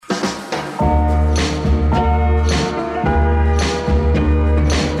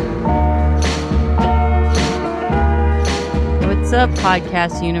up,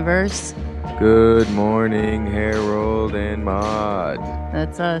 podcast universe? Good morning, Harold and Maude.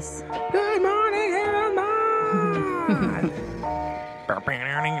 That's us. Good morning, Harold and Maude.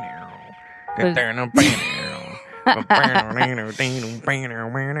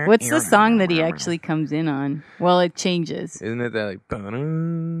 What's the song that he actually comes in on? Well, it changes. Isn't it that like...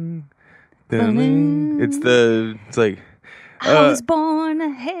 It's like... I was born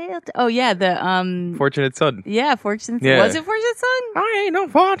ahead. Oh yeah, the Fortunate Son. Yeah, Fortunate Son. Yeah. Was it Fortunate Son? I ain't no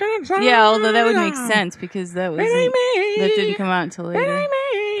fortunate son. Yeah, although that would make sense because that didn't come out until later.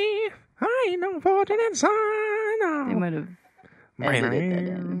 I ain't no fortunate son. They might have edited that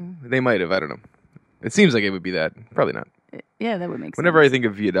in. They might have. I don't know. It seems like it would be that. Probably not. Yeah, that would make sense. Whenever I think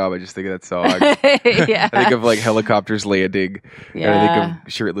of Vietnam, I just think of that song. Yeah. I think of like helicopters landing. Yeah. And I think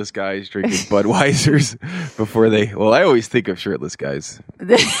of shirtless guys drinking Budweisers before they... Well, I always think of shirtless guys.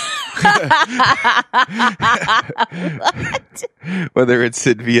 What? Whether it's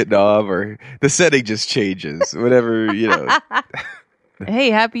in Vietnam or... The setting just changes. Whatever, you know.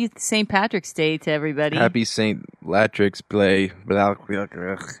 Hey, happy St. Patrick's Day to everybody. Happy St. Latrix Play.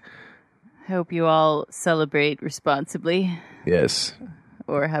 Hope you all celebrate responsibly. Yes.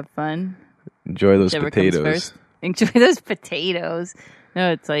 Or have fun. Enjoy those Whichever comes potatoes. first. Enjoy those potatoes.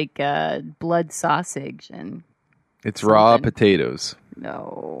 No, it's like blood sausage and It's something. raw potatoes.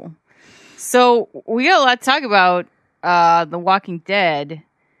 No. So we got a lot to talk about The Walking Dead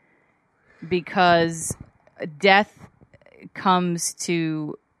because death comes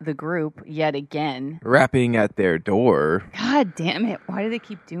to the group yet again. Rapping at their door. God damn it. Why do they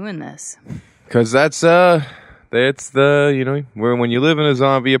keep doing this? Because that's the, you know, where when you live in a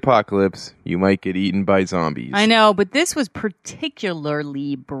zombie apocalypse, you might get eaten by zombies. I know, but this was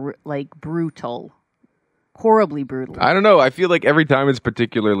particularly brutal. Horribly brutal. I don't know. I feel like every time it's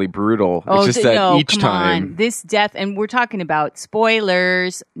particularly brutal. It's just that each come time. on. This death, and we're talking about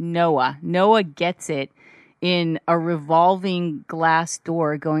spoilers, Noah. Noah gets it in a revolving glass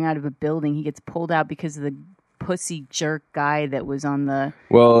door going out of a building. He gets pulled out because of the pussy jerk guy that was on the...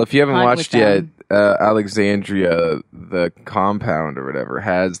 Well, if you haven't hunt watched with yet, them. Alexandria, the compound or whatever,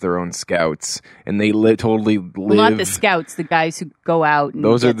 has their own scouts, and they totally live... Well, not the scouts, the guys who go out and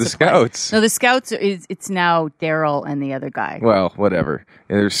Those are get the supplies. scouts. No, the scouts, it's now Daryl and the other guy. Well, whatever.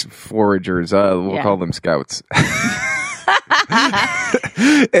 And there's foragers. We'll Yeah. call them scouts.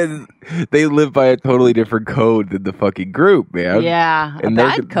 And they live by a totally different code than the fucking group, man. Yeah, And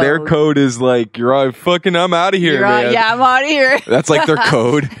bad their code. code is like, I'm out of here, man. Yeah, I'm out of here. That's like their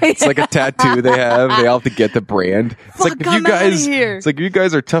code. It's like a tattoo they have. They all have to get the brand. It's Fuck, like if I'm you guys, outta here. it's like if you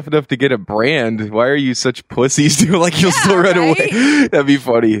guys are tough enough to get a brand, why are you such pussies? Do like you'll still run right? away. That'd be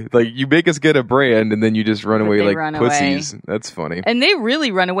funny. Like you make us get a brand and then you just run But away they like run pussies. That's funny. And they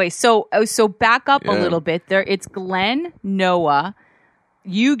really run away. So back up a Yeah. little bit. There, it's Glenn, Noah,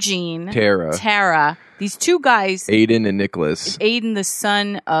 Eugene, Tara. These two guys, Aiden and Nicholas. Aiden, the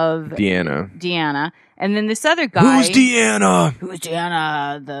son of Deanna. and then this other guy. Who's Deanna? Who's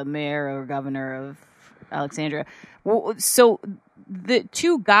Deanna, the mayor or governor of Alexandria. Well, so the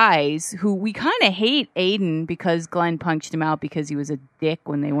two guys who we kind of hate Aiden because Glenn punched him out because he was a dick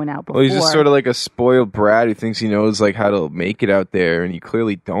when they went out before. Well, he's just sort of like a spoiled brat who thinks he knows like how to make it out there, and you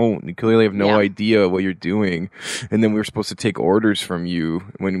clearly don't. You clearly have no idea what you're doing. And then we're supposed to take orders from you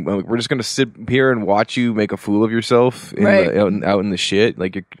when we're just going to sit here and watch you make a fool of yourself out in the shit.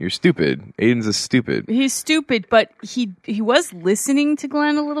 Like you're stupid. Aiden's a stupid. He's stupid, but he was listening to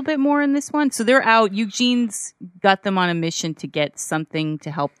Glenn a little bit more in this one. So they're out. Eugene's got them on a mission to get something to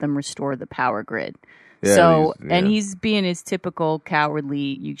help them restore the power grid. Yeah, and he's being his typical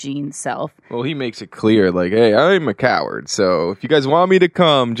cowardly Eugene self. Well, he makes it clear, like, hey, I'm a coward, so if you guys want me to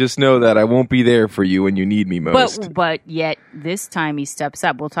come, just know that I won't be there for you when you need me most. But yet this time he steps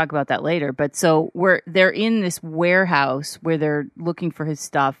up. We'll talk about that later. But so they're in this warehouse where they're looking for his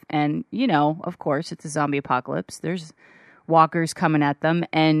stuff, and you know, of course, it's a zombie apocalypse. There's walkers coming at them,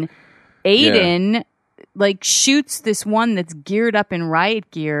 and Aiden like shoots this one that's geared up in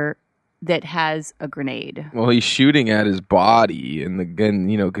riot gear that has a grenade. Well, he's shooting at his body, and the gun,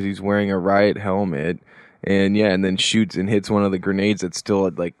 you know, because he's wearing a riot helmet, and then shoots and hits one of the grenades that's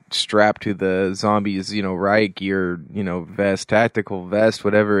still like strapped to the zombie's, you know, riot gear, you know, vest, tactical vest,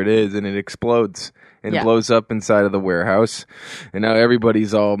 whatever it is, and it explodes and blows up inside of the warehouse, and now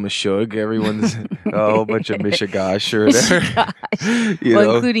everybody's all mashug. Everyone's a whole bunch of mishigash or whatever,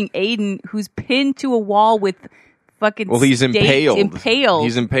 including Aiden, who's pinned to a wall with. Well, he's impaled.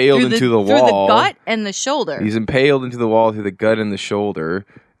 He's impaled into the wall. Through the gut and the shoulder. He's impaled into the wall through the gut and the shoulder.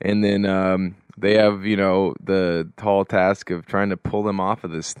 And then they have, you know, the tall task of trying to pull him off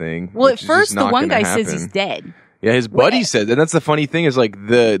of this thing. Well, at first, the one guy says he's dead. Yeah, his buddy said, and that's the funny thing is like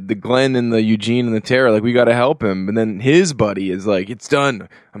the Glenn and the Eugene and the Tara, like we got to help him, and then his buddy is like, it's done.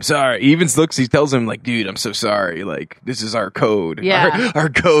 I'm sorry. He even he tells him like, dude, I'm so sorry. Like this is our code. Yeah, our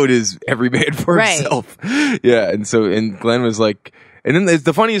code is every man for himself. Yeah, and Glenn was like, and then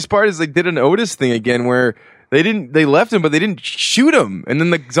the funniest part is like did an Otis thing again where. They left him, but they didn't shoot him. And then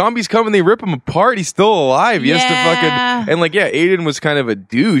the zombies come and they rip him apart. He's still alive. He has to fucking... And like, yeah, Aiden was kind of a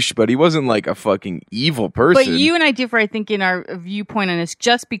douche, but he wasn't like a fucking evil person. But you and I differ, I think, in our viewpoint on this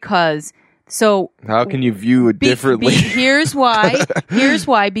just because... So... How can you view it differently? Here's why. Here's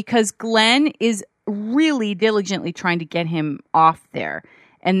why. Because Glenn is really diligently trying to get him off there.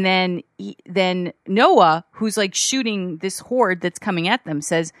 And then Noah, who's like shooting this horde that's coming at them,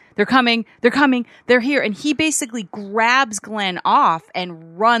 says, they're coming, they're here. And he basically grabs Glenn off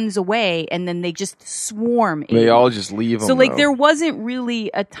and runs away. And then they just swarm. They all just leave him. So like there wasn't really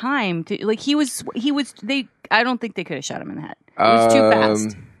a time to like I don't think they could have shot him in the head. It was too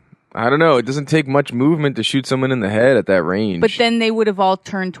fast. I don't know. It doesn't take much movement to shoot someone in the head at that range. But then they would have all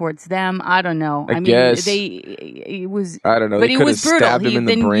turned towards them. I don't know. I guess. It was... I don't know. But they it could was have brutal. stabbed him in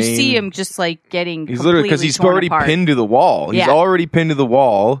the brain. You see him just like getting He's literally... Because he's already apart. pinned to the wall. Yeah. He's already pinned to the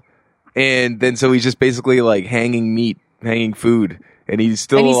wall. And then so he's just basically like hanging food. And he's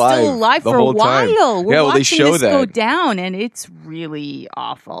still alive. He's still alive for a while. Time. We're watching they show this that. go down, and it's really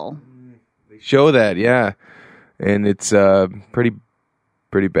awful. They show that, yeah. And it's pretty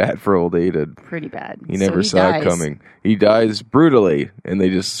bad for old Aiden. Pretty bad. He never saw it coming. He dies brutally, and they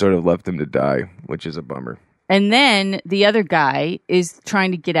just sort of left him to die, which is a bummer. And then the other guy is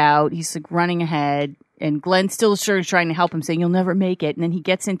trying to get out. He's like running ahead, and Glenn's still sort of trying to help him, saying, you'll never make it. And then he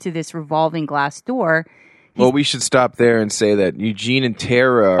gets into this revolving glass door. Well, we should stop there and say that Eugene and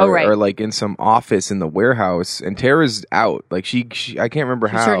Tara are like in some office in the warehouse, and Tara's out. Like she I can't remember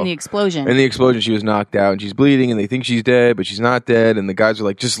how. She's hurt in the explosion. In the explosion, she was knocked out, and she's bleeding, and they think she's dead, but she's not dead. And the guys are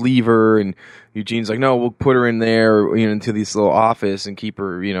like, just leave her. And Eugene's like, no, we'll put her in there, into this little office and keep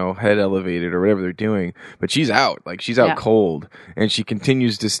her, head elevated or whatever they're doing. But she's out. Like she's out cold, and she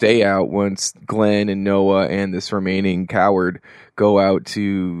continues to stay out once Glenn and Noah and this remaining coward go out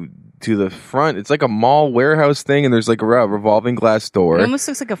to the front. It's like a mall warehouse thing, and there's like a revolving glass door. It almost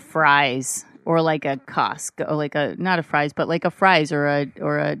looks like a Fry's or like a Costco, or like not a Fry's, but like a Fry's or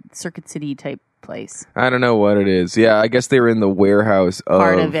a Circuit City type place. I don't know what it is. Yeah, I guess they were in the warehouse of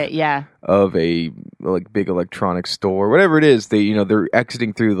part of it. Yeah, of a like big electronics store, whatever it is. They they're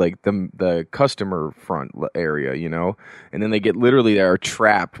exiting through like the customer front area, and then they are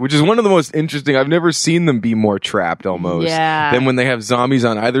trapped, which is one of the most interesting. I've never seen them be more trapped almost than when they have zombies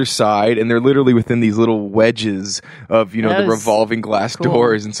on either side, and they're literally within these little wedges of the revolving glass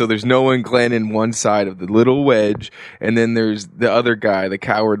doors, and so there's Noah and Glenn in one side of the little wedge, and then there's the other guy, the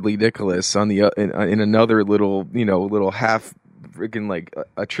cowardly Nicholas, on the in another little little half freaking like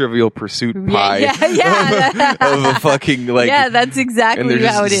a Trivial Pursuit pie of a fucking like that's exactly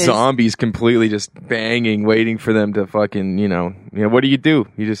how it is. Zombies completely just banging, waiting for them to fucking what do you do?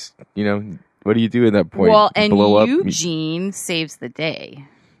 You just what do you do at that point? Well, and blow up? Eugene saves the day.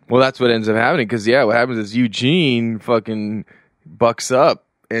 Well, that's what ends up happening because what happens is Eugene fucking bucks up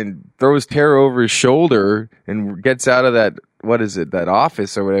and throws Tara over his shoulder and gets out of that. What is it? That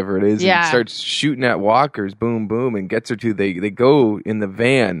office or whatever it is, and starts shooting at walkers, boom, boom, and gets her to. They go in the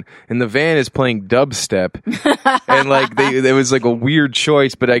van, and the van is playing dubstep, and like there was like a weird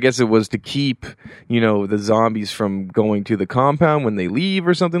choice, but I guess it was to keep the zombies from going to the compound when they leave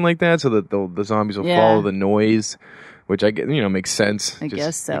or something like that, so that the zombies will follow the noise. Which I get, makes sense. I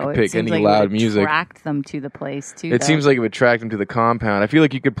guess so. You can pick any like loud it would music. Attract them to the place too. It seems like it would attract them to the compound. I feel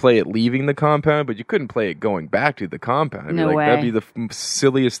like you could play it leaving the compound, but you couldn't play it going back to the compound. No way. That'd be the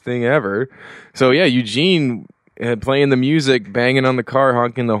silliest thing ever. So yeah, Eugene playing the music, banging on the car,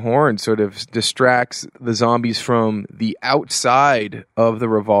 honking the horn, sort of distracts the zombies from the outside of the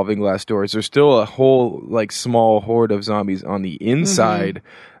revolving glass doors. There's still a whole like small horde of zombies on the inside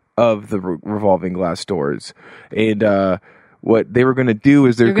of the revolving glass doors, and what they were going to do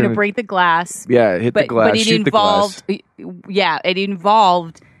is they're going to break the glass. Yeah, hit the glass, shoot the glass. Yeah, it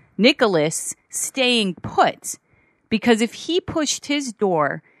involved Nicholas staying put, because if he pushed his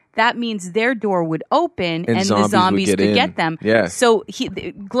door, that means their door would open and the zombies could get them. Yeah. So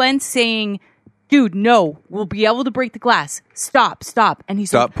Glenn's saying, dude, no, we'll be able to break the glass. stop. And he's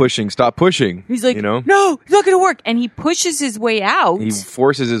stop pushing. He's like, you know? no, it's not going to work. And he pushes his way out. He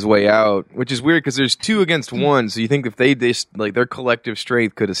forces his way out, which is weird because there's 2 against 1. So you think if they like their collective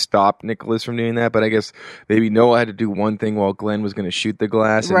strength could have stopped Nicholas from doing that, but I guess maybe Noah had to do one thing while Glenn was going to shoot the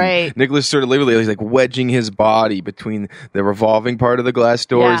glass. And right. Nicholas sort of literally he's like wedging his body between the revolving part of the glass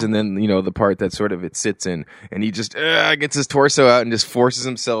doors and then the part that sort of it sits in, and he just gets his torso out and just forces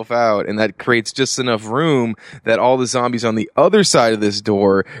himself out, and that creates just enough room that all the zombies on the other side of this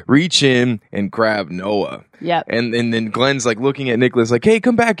door reach in and grab Noah. Yep. And then Glenn's like looking at Nicholas like, hey,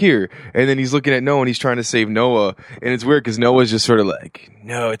 come back here. And then he's looking at Noah and he's trying to save Noah. And it's weird because Noah's just sort of like,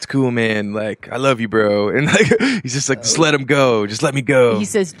 no, it's cool, man. Like, I love you, bro. And like, he's just like, just let him go. Just let me go. He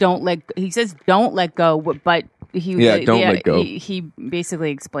says, don't let go. But don't let go. He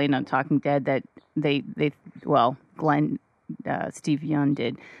basically explained on Talking Dead that Glenn, Steve Young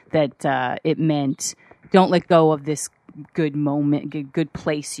did, that it meant don't let go of this good moment, good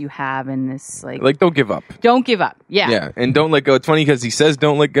place you have in this, like don't give up. Don't give up. Yeah. And don't let go. It's funny because he says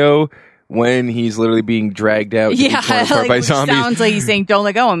don't let go when he's literally being dragged out to be torn apart by zombies. Sounds like he's saying don't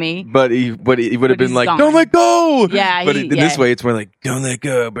let go of me. But he would have been like, don't let go. Yeah. But in this way, it's more like, don't let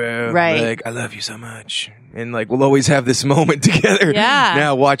go, bro. Right. Like, I love you so much. And like, we'll always have this moment together. Yeah.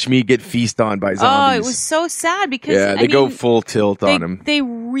 Now watch me get feasted on by zombies. Oh, it was so sad because they go full tilt on him. They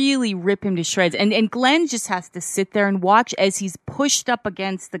really rip him to shreds. And Glenn just has to sit there and watch as he's pushed up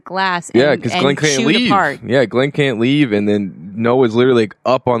against the glass and, because Glenn can't leave. Apart. Yeah, Glenn can't leave. And then Noah's literally like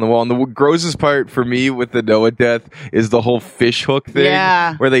up on the wall. And the grossest part for me with the Noah death is the whole fish hook thing.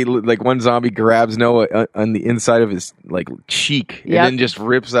 Yeah. Where they like one zombie grabs Noah on the inside of his like cheek and then just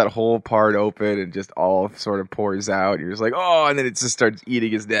rips that whole part open and just all sort of pours out. You're just like, oh, and then it just starts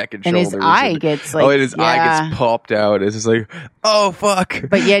eating his neck and shoulders. And his eye gets like, and his eye gets popped out. It's just like, oh, fuck.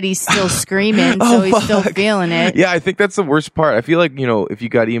 But yet he's still screaming, so he's still feeling it. Yeah, I think that's the worst part. I feel like, if you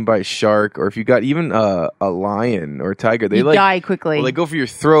got eaten by a shark or if you got even a lion or a tiger, they die quickly. Well, they go for your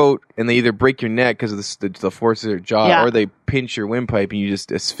throat and they either break your neck because of the force of their jaw or they pinch your windpipe and you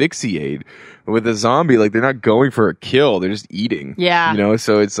just asphyxiate. But with a zombie, like they're not going for a kill; they're just eating. Yeah,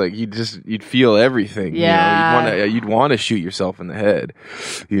 so it's like you'd feel everything. Yeah, you'd want to shoot yourself in the head,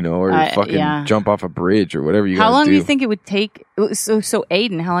 or fucking jump off a bridge or whatever you. How long do you think it would take? So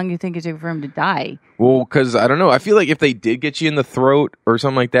Aiden, how long do you think it took for him to die? Well, because I don't know. I feel like if they did get you in the throat or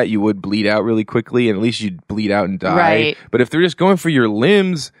something like that, you would bleed out really quickly, and at least you'd bleed out and die. Right. But if they're just going for your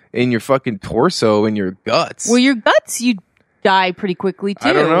limbs and your fucking torso and your guts, your guts, you'd die pretty quickly too.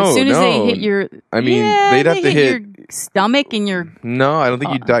 I don't know. As soon as they hit your, they'd have to hit your stomach and your. No, I don't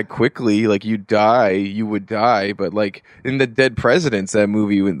think you'd die quickly. Like you would die. But like in the Dead Presidents, that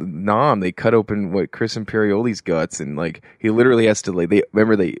movie with Nam, they cut open Chris Imperioli's guts, and like he literally has to they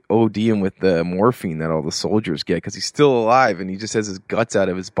OD him with the morphine that all the soldiers get because he's still alive and he just has his guts out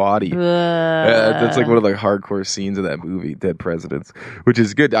of his body. That's like one of the hardcore scenes of that movie, Dead Presidents, which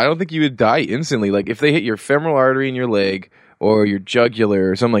is good. I don't think you would die instantly. Like if they hit your femoral artery in your leg or your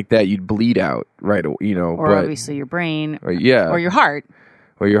jugular or something like that, you'd bleed out right away, Or obviously your brain. Or your heart.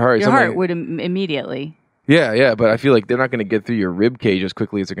 Or your heart. Your heart would immediately. Yeah, but I feel like they're not going to get through your rib cage as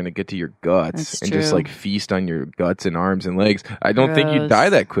quickly as they're going to get to your guts and just like feast on your guts and arms and legs. I don't think you'd die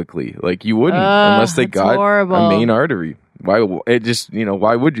that quickly. Like you wouldn't unless they got a main artery. Why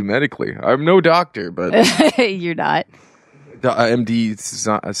would you medically? I'm no doctor, but you're not. MD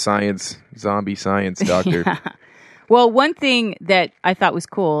zombie science doctor. Yeah. Well, one thing that I thought was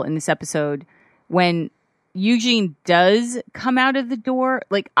cool in this episode, when Eugene does come out of the door,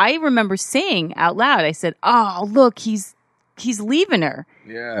 like I remember saying out loud, I said, "Oh, look, he's leaving her."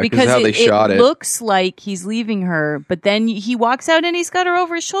 Yeah, because how they shot it looks like he's leaving her, but then he walks out and he's got her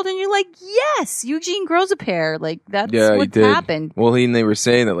over his shoulder, and you're like, "Yes, Eugene grows a pair." Like that's what happened. Well, they were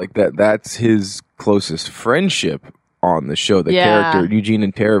saying that like that's his closest friendship on the show. The character Eugene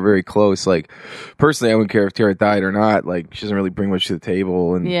and Tara are very close. Like personally, I wouldn't care if Tara died or not. Like she doesn't really bring much to the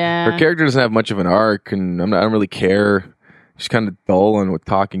table, and her character doesn't have much of an arc. And I don't really care. She's kind of dull on with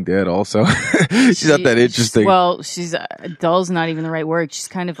Talking Dead. Also, she's not that interesting. Well, she's dull's not even the right word. She's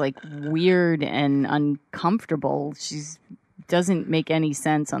kind of like weird and uncomfortable. She's doesn't make any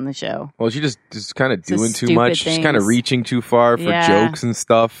sense on the show. Well, she just kind of doing too much. She's kind of reaching too far for jokes and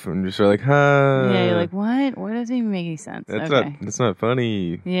stuff, and just like, huh? Yeah, you're like, what? What doesn't even make any sense? That's not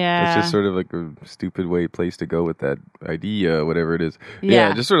funny. Yeah, it's just sort of like a stupid place to go with that idea, whatever it is.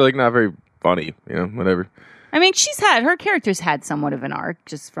 Yeah, just sort of like not very funny. Whatever. I mean, her character's had somewhat of an arc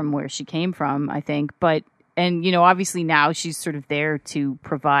just from where she came from, I think. But obviously now she's sort of there to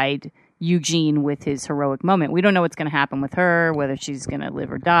provide Eugene with his heroic moment. We don't know what's going to happen with her, whether she's going to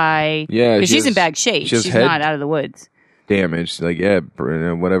live or die. Yeah, because she's in bad shape. She's not out of the woods. damage, like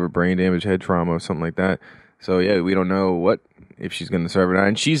whatever, brain damage, head trauma, or something like that. So yeah, we don't know if she's going to survive or not.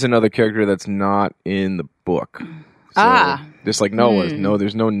 And she's another character that's not in the book. So, just like Noah's. No,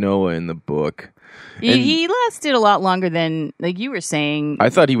 there's no Noah in the book. He lasted a lot longer than, like you were saying. I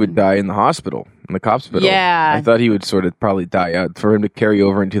thought he would die in the hospital, in the hospital. Yeah. I thought he would sort of probably die out. For him to carry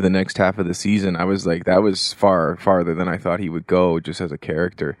over into the next half of the season, I was like, that was farther than I thought he would go, just as a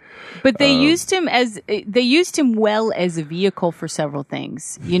character. But they used him well as a vehicle for several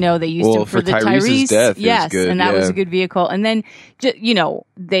things. You know, they used him for the Tyrese's death. Yes, good, and that was a good vehicle. And then, you know,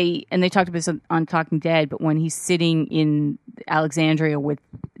 they talked about this on Talking Dead, but when he's sitting in Alexandria with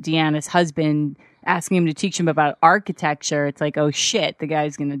Deanna's husband, asking him to teach him about architecture, it's like, oh shit, the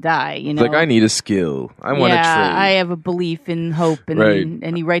guy's gonna die. You know, it's like, I need a skill. I want to trade. I have a belief in hope, and right.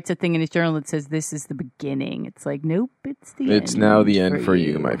 and he writes a thing in his journal that says, "This is the beginning." It's like, nope, it's the end. It's now the end for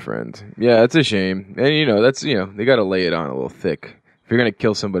you, my friend. Yeah, it's a shame, and you know they got to lay it on a little thick. If you're gonna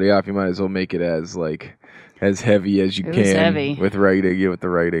kill somebody off, you might as well make it as heavy as you can. Heavy. With writing. Yeah, with the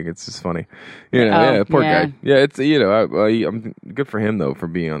writing, it's just funny. You know, poor guy. Yeah, it's I'm good for him though for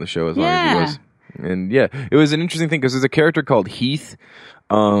being on the show as long as he was. And yeah, it was an interesting thing because there's a character called Heath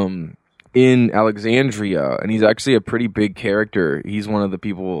in Alexandria, and he's actually a pretty big character. He's one of the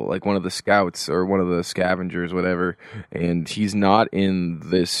people, like one of the scouts or one of the scavengers, whatever, and he's not in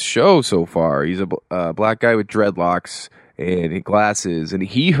this show so far. He's a black guy with dreadlocks and glasses, and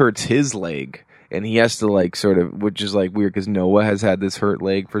he hurts his leg. And he has to which is like weird because Noah has had this hurt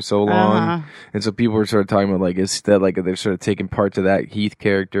leg for so long, and so people were sort of talking about like, is that like they're sort of taking parts of that Heath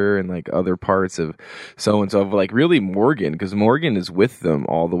character and like other parts of so and so, like really Morgan, because Morgan is with them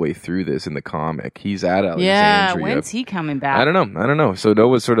all the way through this in the comic. He's at Alexandria. Yeah, when's he coming back? I don't know. So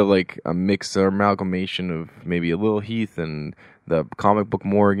Noah's sort of like a mix or amalgamation of maybe a little Heath and the comic book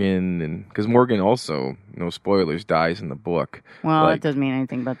Morgan, and because Morgan also, no spoilers, dies in the book. Well, that doesn't mean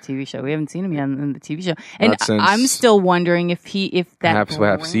anything about the TV show. We haven't seen him yet in the TV show, and I'm still wondering if that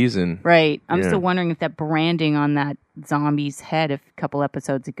half season, right? I'm still wondering if that branding on that zombie's head a couple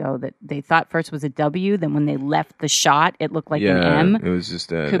episodes ago that they thought first was a W, then when they left the shot, it looked like an M. It was just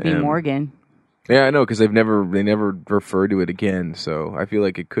could be Morgan. Yeah, I know, because they never refer to it again, so I feel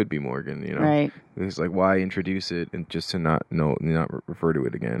like it could be Morgan, you know. Right. It's like, why introduce it and just to not refer to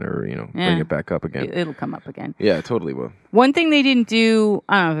it again, or, bring it back up again. It'll come up again. Yeah, it totally will. One thing they didn't do,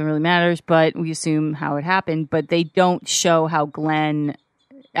 I don't know if it really matters, but we assume how it happened, but they don't show how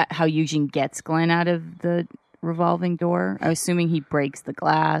Eugene gets Glenn out of the revolving door. I'm assuming he breaks the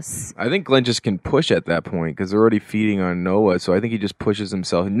glass. I think Glenn just can push at that point because they're already feeding on Noah, so I think he just pushes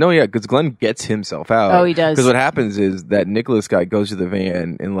himself. No, yeah, because Glenn gets himself out. Oh, he does. Because what happens is that Nicholas guy goes to the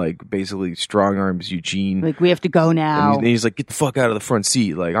van and like basically strong arms Eugene. Like, we have to go now. And he's like, get the fuck out of the front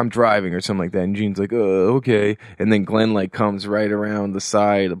seat. Like, I'm driving or something like that. And Eugene's like, okay. And then Glenn like comes right around the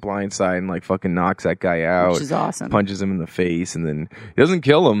side, the blind side, and like fucking knocks that guy out. Which is awesome. Punches him in the face, and then he doesn't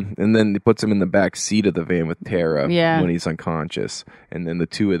kill him, and then he puts him in the back seat of the van with Tara when he's unconscious, and then the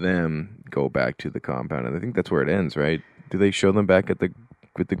two of them go back to the compound, and I think that's where it ends, right? Do they show them back with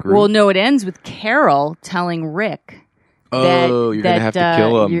the group? Well, no, it ends with Carol telling Rick you're gonna have to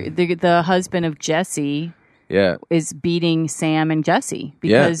kill him. The husband of Jesse is beating Sam and Jesse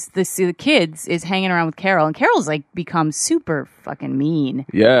because the kids is hanging around with Carol, and Carol's like becomes super fucking mean.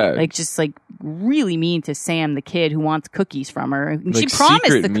 Yeah. Like just like really mean to Sam, the kid who wants cookies from her. And like she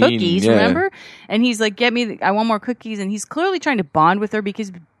promised the cookies, mean, remember? And he's like, I want more cookies. And he's clearly trying to bond with her because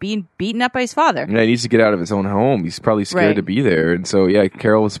he's being beaten up by his father. Yeah, he needs to get out of his own home. He's probably scared to be there. And so,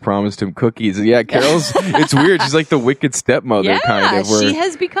 Carol has promised him cookies. And Carol's, it's weird. She's like the wicked stepmother kind of. Where, she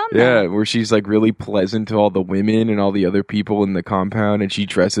has become that. Yeah, where she's like really pleasant to all the women and all the other people in the compound. And she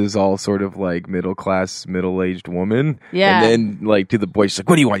dresses all sort of like middle-class, middle-aged woman. Yeah. And then like to the boy, she's like,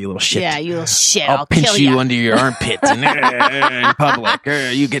 what do you want, you little shit? Yeah, you little shit. I'll pinch you under your armpit in public.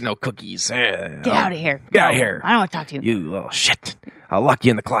 You get no cookies. Get out of here. Get out of here. I don't want to talk to you. You little shit. I'll lock you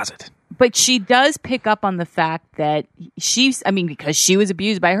in the closet. But she does pick up on the fact that because she was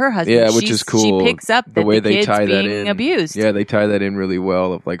abused by her husband. Yeah, which is cool. She picks up that the way the they kid's tie that being in. abused. Yeah, they tie that in really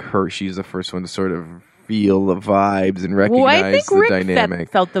well. Of like she's the first one to sort of feel the vibes and recognize I think the Rick dynamic.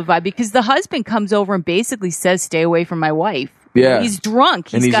 Felt the vibe because the husband comes over and basically says, "Stay away from my wife." Yeah, he's drunk.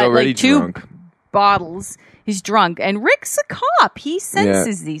 He's got already like two drunk. bottles. He's drunk, and Rick's a cop. He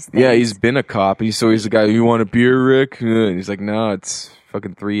senses these things. Yeah, he's been a cop. He's the guy. You want a beer, Rick? And he's like, no, it's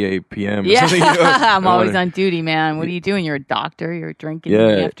fucking 3 p.m. Yeah, I'm always on duty, man. What are you doing? You're a doctor. You're drinking in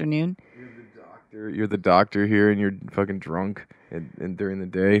the afternoon. You're the doctor here, and you're fucking drunk and during the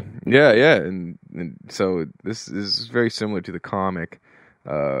day. Yeah, and so this is very similar to the comic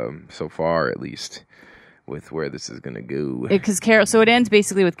so far, at least. with where this is going to go. Because Carol, so it ends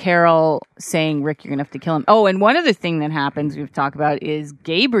basically with Carol saying, Rick, you're going to have to kill him. Oh, and one other thing that happens we've talked about is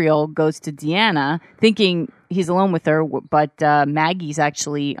Gabriel goes to Deanna thinking he's alone with her, but Maggie's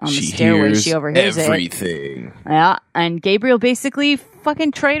actually on the stairway. She overhears everything. Yeah, and Gabriel basically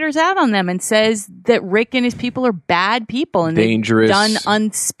fucking traders out on them and says that Rick and his people are bad people and dangerous, they've done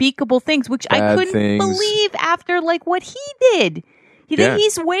unspeakable things, which I couldn't believe after like what he did.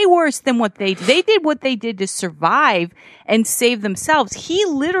 He's way worse than what they did. They did what they did to survive and save themselves. He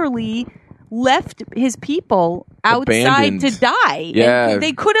literally left his people outside to die. Yeah. And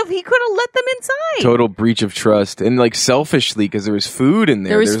he could have let them inside. Total breach of trust. And like selfishly, because there was food in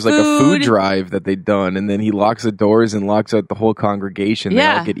there. There was like a food drive that they'd done. And then he locks the doors and locks out the whole congregation. They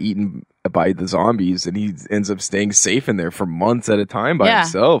all get eaten by the zombies, and he ends up staying safe in there for months at a time by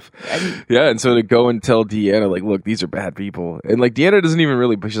himself. And so to go and tell Deanna, like, look, these are bad people. And like Deanna doesn't even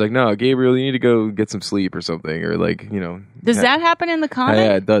really, but she's like, no, Gabriel, you need to go get some sleep or something. Or like, you know. Does that happen in the comic?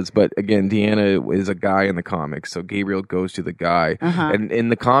 Yeah, it does. But again, Deanna is a guy in the comic, so Gabriel goes to the guy. And in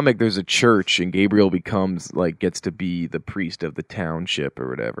the comic, there's a church, and Gabriel gets to be the priest of the township or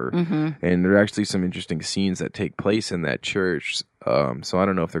whatever. And there are actually some interesting scenes that take place in that church. So I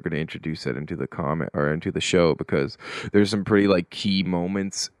don't know if they're going to introduce that into the comic or into the show, because there's some pretty like key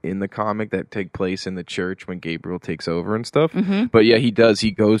moments in the comic that take place in the church when Gabriel takes over and stuff. But yeah, he does.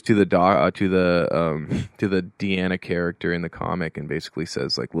 He goes to the Deanna character in the comic and basically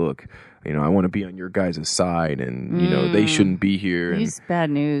says like, look, you know, I want to be on your guys' side, and you know they shouldn't be here. He's bad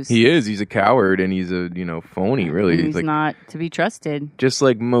news. He is. He's a coward, and he's a phony. Really, he's like, not to be trusted. Just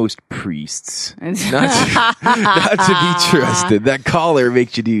like most priests, not to be trusted. That collar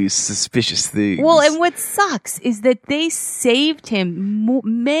makes you do suspicious things. Well, and what sucks is that they saved him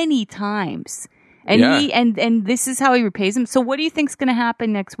many times. And and this is how he repays him. So what do you think's going to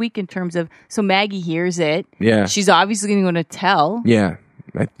happen next week in terms of? So Maggie hears it. Yeah, she's obviously going to tell. Yeah.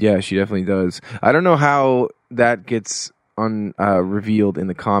 Yeah, she definitely does. I don't know how that gets revealed in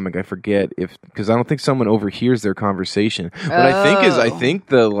the comic. I forget because I don't think someone overhears their conversation. What I think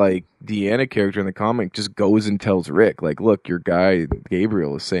the like Deanna character in the comic just goes and tells Rick, like, look, your guy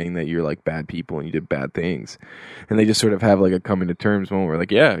Gabriel is saying that you're like bad people and you did bad things, and they just sort of have like a coming to terms moment where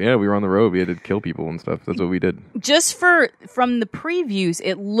like, yeah, we were on the road, we had to kill people and stuff. That's what we did. Just from the previews,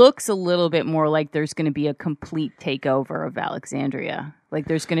 it looks a little bit more like there's going to be a complete takeover of Alexandria. Like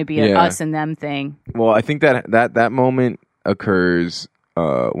there's going to be a us and them thing. Well, I think that moment occurs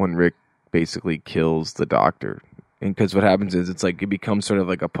when Rick basically kills the doctor. And because what happens is it's like it becomes sort of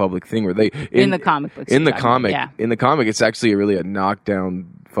like a public thing where they in the comic books. In the comic, it's actually really a knockdown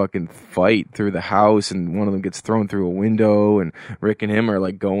fucking fight through the house, and one of them gets thrown through a window, and Rick and him are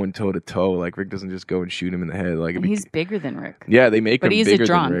like going toe to toe. Like Rick doesn't just go and shoot him in the head. Like he's bigger than Rick. Yeah, they make him bigger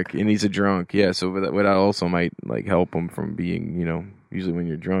than Rick, and he's a drunk. Yeah, so that also might like help him from being, you know. Usually when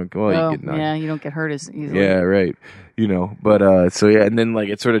you're drunk, you get knocked. Yeah, you don't get hurt as easily. Yeah, right. You know, but and then like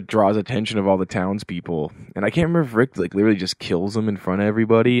it sort of draws attention of all the townspeople, and I can't remember if Rick like literally just kills them in front of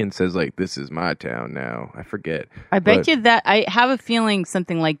everybody and says like, "This is my town now." I forget. I bet you that I have a feeling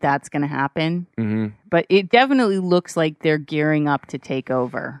something like that's going to happen. But it definitely looks like they're gearing up to take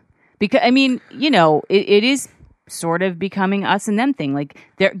over, because I mean, you know, it is sort of becoming us and them thing. Like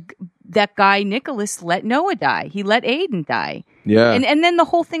that guy Nicholas let Noah die. He let Aiden die. Yeah. And then the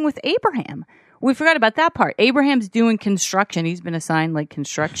whole thing with Abraham. We forgot about that part. Abraham's doing construction. He's been assigned like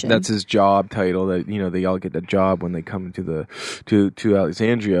construction. That's his job title. That, you know, they all get a job when they come to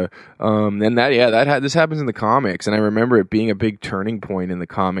Alexandria. And this happens in the comics, and I remember it being a big turning point in the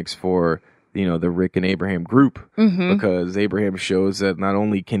comics for, you know, the Rick and Abraham group, because Abraham shows that not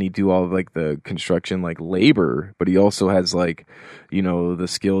only can he do all of like the construction like labor, but he also has like, you know, the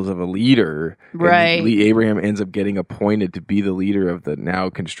skills of a leader. Right. Abraham ends up getting appointed to be the leader of the now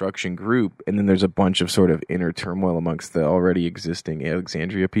construction group, and then there's a bunch of sort of inner turmoil amongst the already existing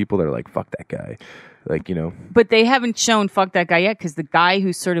Alexandria people that are like, fuck that guy. Like, you know. But they haven't shown fuck that guy yet, because the guy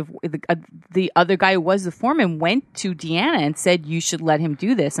who's sort of the other guy who was the foreman went to Deanna and said, you should let him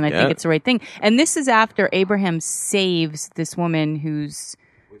do this. And I think it's the right thing. And this is after Abraham saves this woman who's...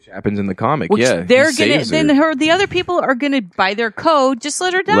 Which happens in the comic, the other people are gonna, by their code, just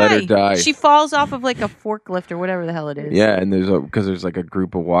let her die. Let her die. She falls off of like a forklift or whatever the hell it is. Yeah, and there's like a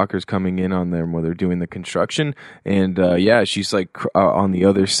group of walkers coming in on them while they're doing the construction, and she's like on the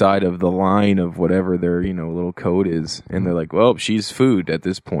other side of the line of whatever their, you know, little code is, and they're like, well, she's food at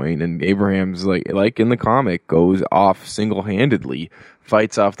this point, and Abraham's like in the comic goes off single-handedly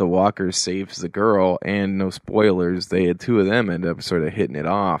fights off the walkers, saves the girl, and no spoilers, the two of them end up sort of hitting it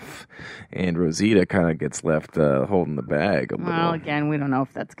off, and Rosita kind of gets left holding the bag a little. Well, again, we don't know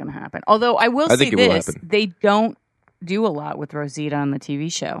if that's going to happen. Although I will say think it will this, happen. they don't do a lot with Rosita on the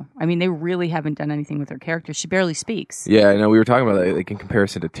TV show. I mean, they really haven't done anything with her character. She barely speaks. Yeah, I know. We were talking about that, like in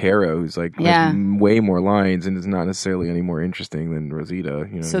comparison to Tara, who's like Yeah. has way more lines and is not necessarily any more interesting than Rosita.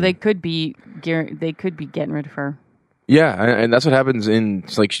 You know, So they could be getting rid of her. yeah, and that's what happens in.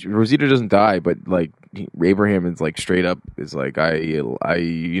 It's like Rosita doesn't die, but like Abraham is like straight up is like I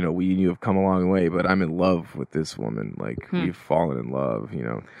you know, we and you have come a long way, but I'm in love with this woman. Like we've fallen in love. You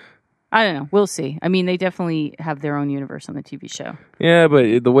know. I don't know. We'll see. I mean, they definitely have their own universe on the TV show. Yeah,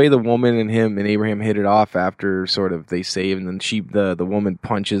 but the way the woman and him and Abraham hit it off after sort of they save, and then the woman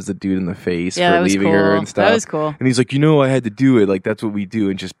punches the dude in the face Yeah, for that was leaving cool. her and stuff. That was cool. And he's like, I had to do it. Like that's what we do,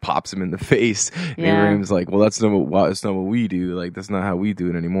 and just pops him in the face. And Yeah. Abraham's like, well, that's not what we do. Like that's not how we do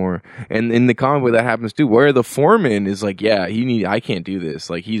it anymore. And in the comic book that happens too, where the foreman is like, yeah, I can't do this.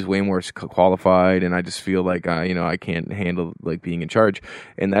 Like he's way more qualified, and I just feel like I can't handle like being in charge.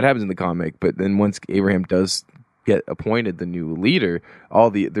 And that happens in the comic, but then once Abraham does get appointed the new leader,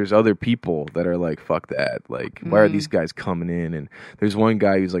 there's other people that are like, fuck that. Like, why are these guys coming in? And there's one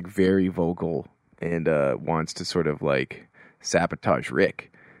guy who's like very vocal and wants to sort of like sabotage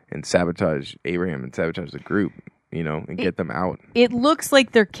Rick and sabotage Abraham and sabotage the group, and get them out. It looks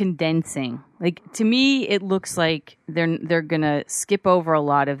like they're condensing. Like to me, it looks like they're gonna skip over a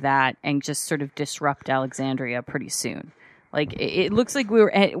lot of that and just sort of disrupt Alexandria pretty soon. Like it looks like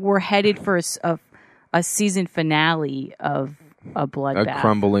we're headed for a season finale of a bloodbath,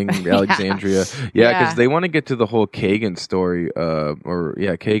 crumbling Alexandria. Yeah, because they want to get to the whole Kagan story,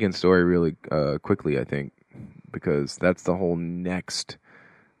 Kagan story really quickly. I think because that's the whole next.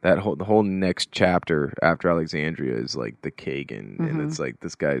 The whole next chapter after Alexandria is like the Kagan, and it's like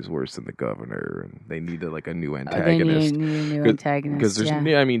this guy's worse than the governor, and they need a new antagonist. They need a new antagonist. Because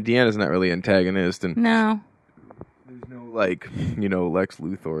Deanna's not really antagonist, and no. There's no Lex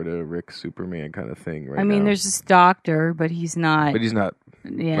Luthor to Rick Superman kind of thing right now. I mean, there's this doctor, but he's not. But he's not.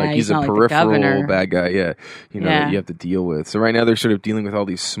 Yeah, he's a not peripheral like the governor. bad guy. Yeah, that you have to deal with. So right now they're sort of dealing with all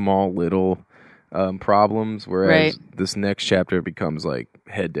these small little problems, whereas this next chapter becomes like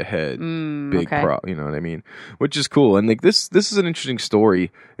head to head big problem. You know what I mean? Which is cool. And like this is an interesting story.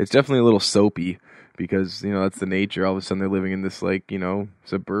 It's definitely a little soapy. Because, that's the nature. All of a sudden they're living in this,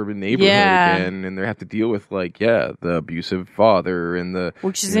 suburban neighborhood again. And they have to deal with, the abusive father and the...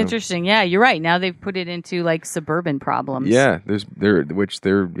 Which is interesting. Yeah, you're right. Now they've put it into, suburban problems. Yeah,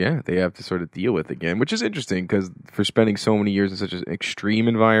 they have to sort of deal with again. Which is interesting because for spending so many years in such an extreme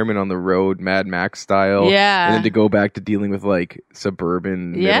environment on the road, Mad Max style. Yeah. And then to go back to dealing with,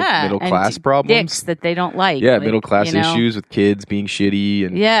 suburban middle class problems. Dicks that they don't like. Yeah, middle class issues with kids being shitty.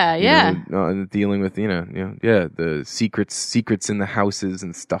 And, and dealing with the secrets in the houses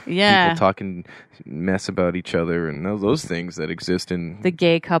and stuff. Yeah, people talking mess about each other and those things that exist in the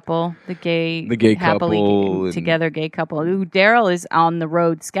gay couple, the gay happily couple together gay couple. Who Daryl is on the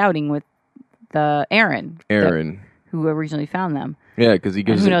road scouting with the Aaron, who originally found them. Yeah, because he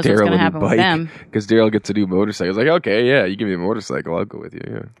gives Daryl a new bike. Because Daryl gets a new motorcycle. He's like, okay, yeah, you give me a motorcycle, I'll go with you.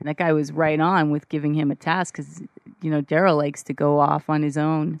 Yeah, and that guy was right on with giving him a task because Daryl likes to go off on his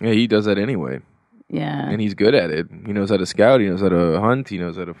own. Yeah, he does that anyway. Yeah. And he's good at it. He knows how to scout. He knows how to hunt. He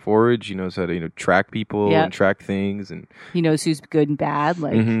knows how to forage. He knows how to, track people and track things. And he knows who's good and bad. He's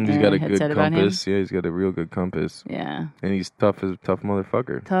got a good compass. Yeah, he's got a real good compass. Yeah. And he's tough as a tough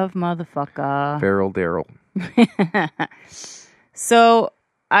motherfucker. Tough motherfucker. Feral Daryl. So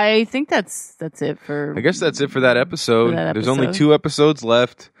I think that's it for... I guess that's it for that episode. There's only 2 episodes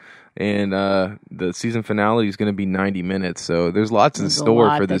left. And the season finale is going to be 90 minutes, so there's lots in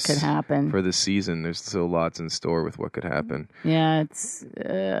store for this. Could happen for this season. There's still lots in store with what could happen. Yeah, it's.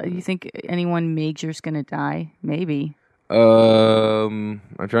 You think anyone major's going to die? Maybe. I'm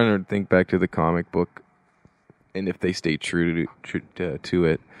trying to think back to the comic book, and if they stay true to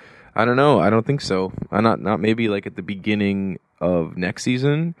it. I don't know. I don't think so. Not maybe at the beginning of next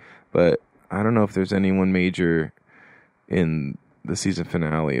season, but I don't know if there's anyone major in the season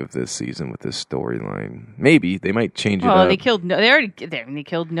finale of this season with this storyline. Maybe they might change it up. They killed. They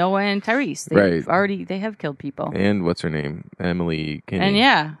killed Noah and Tyrese. They have killed people. And what's her name? Emily Kinney.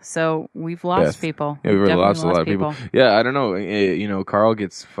 And so we've lost people. Yeah, we've lost a lot of people. Yeah, I don't know. Carl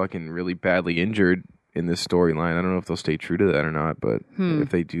gets fucking really badly injured in this storyline. I don't know if they'll stay true to that or not, but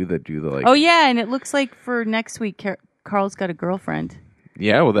if they do, they do the Oh yeah, and it looks like for next week, Carl's got a girlfriend.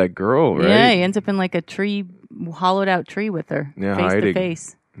 Yeah, well, that girl, right? Yeah, he ends up in a tree, hollowed out tree with her, face to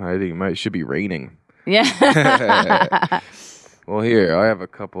face. Hiding. It should be raining. Yeah. Well, here, I have a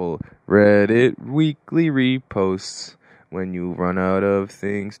couple Reddit weekly reposts when you run out of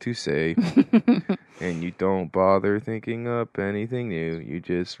things to say and you don't bother thinking up anything new. You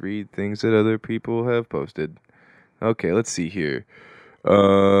just read things that other people have posted. Okay, let's see here.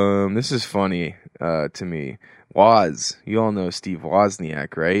 This is funny to me. Woz. You all know Steve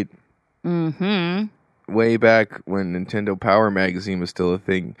Wozniak, right? Mm-hmm. Way back when Nintendo Power Magazine was still a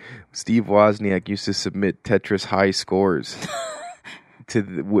thing, Steve Wozniak used to submit Tetris high scores to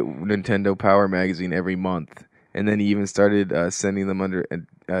the Nintendo Power Magazine every month. And then he even started sending them under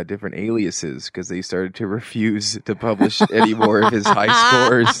different aliases because they started to refuse to publish any more of his high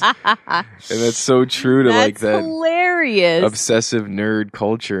scores. And that's so true to like that hilarious obsessive nerd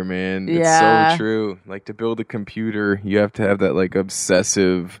culture, man. It's so true. Like to build a computer, you have to have that like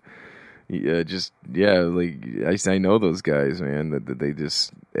obsessive. I know those guys, man, that they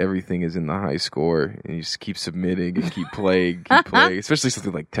just, everything is in the high score, and you just keep submitting and keep playing, especially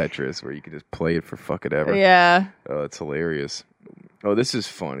something like Tetris, where you can just play it for fucking ever. Yeah. Oh, it's hilarious. Oh, this is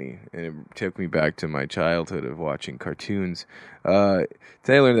funny, and it took me back to my childhood of watching cartoons. Today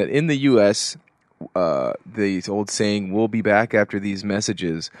I learned that in the U.S., the old saying, "We'll be back after these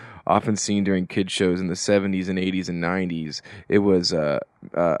messages," often seen during kids shows in the 70s and 80s and 90s. It was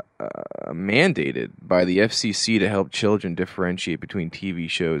mandated by the FCC to help children differentiate between TV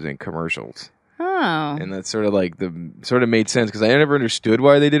shows and commercials. Oh. And that's sort of like made sense because I never understood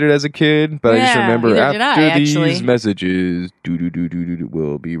why they did it as a kid, but I just remember after these messages,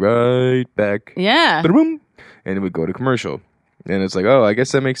 we'll be right back. Yeah. Ba-da-boom. And it would go to commercial. And it's like, oh, I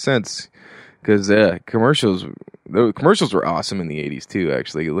guess that makes sense. Because commercials were awesome in the 80s too,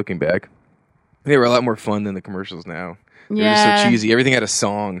 actually, looking back. They were a lot more fun than the commercials now. They were just so cheesy. Everything had a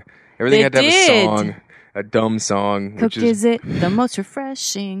song. Everything had to have a song. A dumb song. Cook is it the most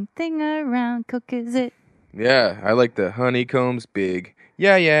refreshing thing around? Cook is it? Yeah, I like the honeycombs big.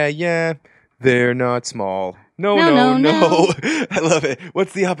 Yeah. They're not small. No. I love it.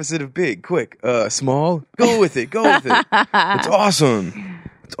 What's the opposite of big? Quick. Small? Go with it. It's awesome.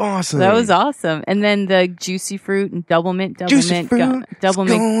 It's awesome. That was awesome. And then the juicy fruit and double mint gum.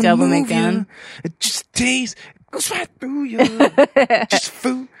 It just tastes, it goes right through you. Just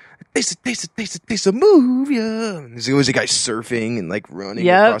fruit. Taste a move, yeah. There's always a guy surfing and like running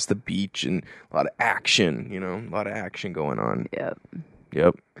across the beach and a lot of action, a lot of action going on.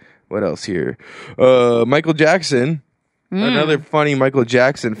 Yep. What else here? Michael Jackson. Another funny Michael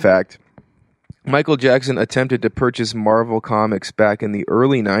Jackson fact. Michael Jackson attempted to purchase Marvel Comics back in the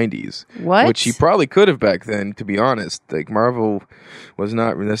early 90s. What? Which he probably could have back then, to be honest. Like, Marvel was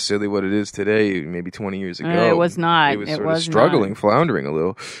not necessarily what it is today, maybe 20 years ago. It was not. It was sort of struggling, floundering a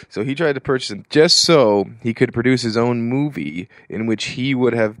little. So he tried to purchase them just so he could produce his own movie in which he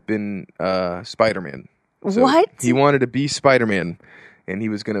would have been Spider-Man. So what? He wanted to be Spider-Man. And he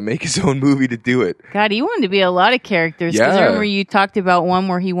was going to make his own movie to do it. God, he wanted to be a lot of characters. Because I remember you talked about one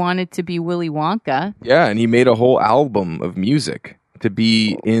where he wanted to be Willy Wonka. Yeah, and he made a whole album of music to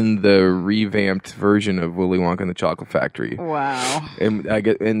be in the revamped version of Willy Wonka and the Chocolate Factory. Wow. And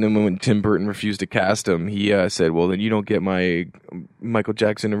then when Tim Burton refused to cast him, he said, "Well, then you don't get my Michael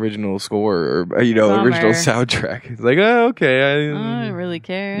Jackson original score or original soundtrack." It's like, oh, okay. I don't really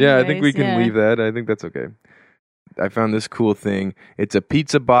care. Yeah, anyways, I think we can leave that. I think that's okay. I found this cool thing. It's a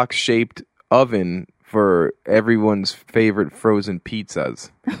pizza box shaped oven for everyone's favorite frozen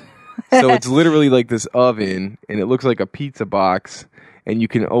pizzas. So it's literally like this oven, and it looks like a pizza box, and you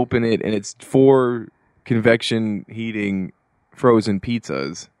can open it, and it's 4 convection heating frozen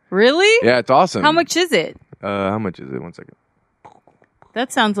pizzas. Really? Yeah, it's awesome. How much is it? How much is it? 1 second.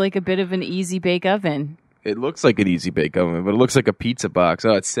 That sounds like a bit of an easy bake oven. It looks like an easy bake oven, but it looks like a pizza box.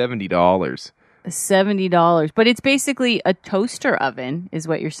 Oh, it's $70. $70, but it's basically a toaster oven, is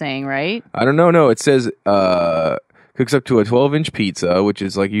what you're saying, right? I don't know. No, it says cooks up to a 12-inch pizza, which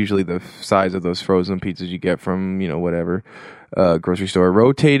is like usually the size of those frozen pizzas you get from whatever grocery store.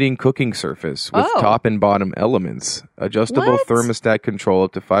 Rotating cooking surface with top and bottom elements, adjustable thermostat control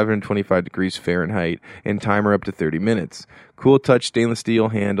up to 525 degrees Fahrenheit, and timer up to 30 minutes. Cool touch stainless steel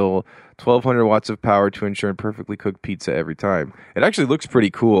handle. 1,200 watts of power to ensure perfectly cooked pizza every time. It actually looks pretty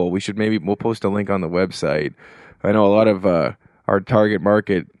cool. We'll post a link on the website. I know a lot of our target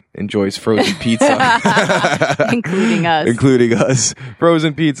market enjoys frozen pizza. Including us.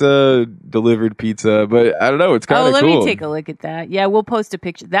 Frozen pizza, delivered pizza, but I don't know, it's kind of cool. Let me take a look at that. Yeah, we'll post a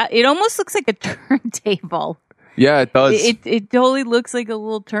picture. That it almost looks like a turntable. Yeah, it does. It totally looks like a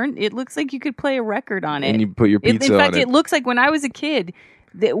little turn. It looks like you could play a record on it. And you put your pizza on it. In fact, it looks like when I was a kid,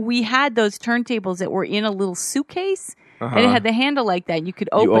 that we had those turntables that were in a little suitcase and it had the handle like that. You could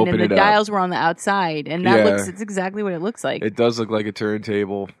open and the dials were on the outside, and it's exactly what it looks like. It does look like a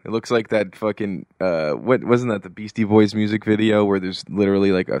turntable. It looks like that fucking what wasn't that the Beastie Boys music video where there's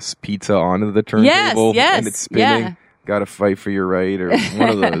literally like a pizza onto the turntable and it's spinning. Yeah. Gotta fight for your right, or one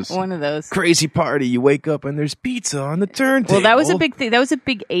of those. One of those. Crazy party. You wake up and there's pizza on the turntable. Well, that was a big thing. That was a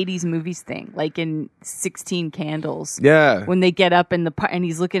big 80s movies thing, like in 16 Candles. Yeah. When they get up and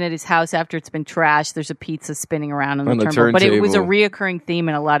he's looking at his house after it's been trashed, there's a pizza spinning around on the turntable. But it was a reoccurring theme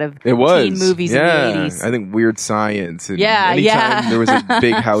in a lot of teen movies in the 80s. I think Weird Science. And anytime there was a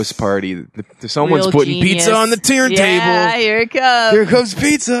big house party, someone's putting pizza on the turntable. Yeah, here it comes. Here comes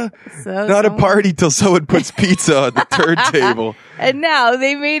pizza. Not a party till someone puts pizza on the turntable. And now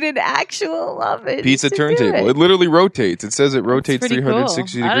they made an actual oven. Pizza turntable. It literally rotates. It says it rotates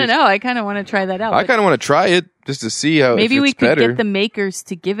 360 degrees. I don't know. I kind of want to try that out. I kind of want to try it just to see how maybe we could better. Get the makers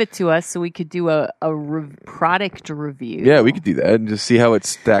to give it to us so we could do a product review. Yeah, we could do that and just see how it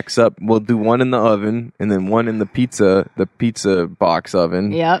stacks up. We'll do one in the oven and then one in the pizza box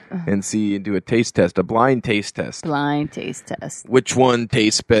oven. Yep. And do a taste test, a blind taste test. Blind taste test. Which one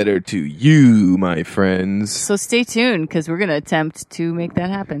tastes better to you, my friends? So stay tuned because we're going to attempt to make that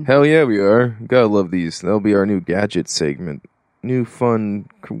happen. Hell yeah, we are. Gotta love these. That'll be our new gadget segment. New fun,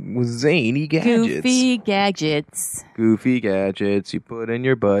 zany gadgets. Goofy gadgets. Goofy gadgets you put in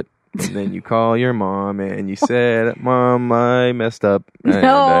your butt. And then you call your mom and you said, Mom, I messed up.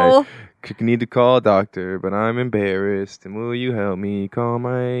 No. And I need to call a doctor, but I'm embarrassed. And will you help me call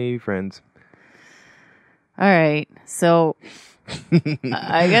my friends? All right. So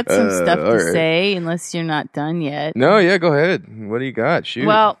I got some stuff to say, unless you're not done yet. No, yeah, go ahead. What do you got? Shoot.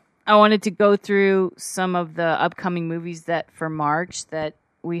 Well, I wanted to go through some of the upcoming movies that for March that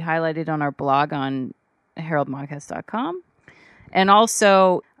we highlighted on our blog on heraldmodcast.com. And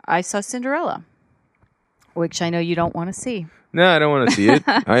also, I saw Cinderella, which I know you don't want to see. No, I don't want to see it.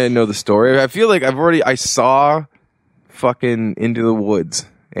 I didn't know the story. I feel like I saw fucking Into the Woods.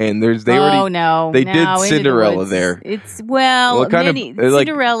 And they did Cinderella there. It's Cinderella. Wait.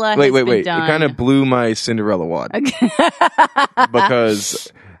 It kind of blew my Cinderella wad because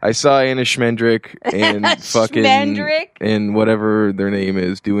I saw Anna Schmendrick and fucking and whatever their name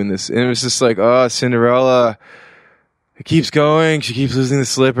is doing this, and it was just like, oh, Cinderella. It keeps going. She keeps losing the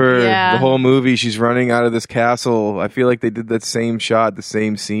slipper. Yeah. The whole movie, she's running out of this castle. I feel like they did that same shot, the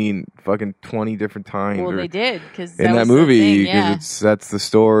same scene, fucking 20 different times. Well, they did because in that movie, that's the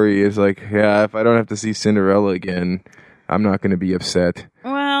story. It's like, yeah, if I don't have to see Cinderella again, I'm not going to be upset.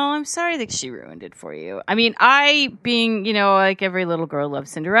 Well, I'm sorry that she ruined it for you. I mean, I, being, like every little girl,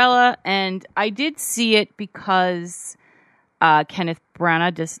 loves Cinderella, and I did see it because Kenneth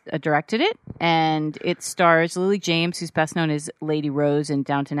Branagh directed it, and it stars Lily James, who's best known as Lady Rose in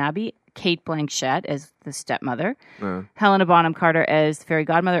Downton Abbey, Kate Blanchett as the stepmother, Helena Bonham Carter as the fairy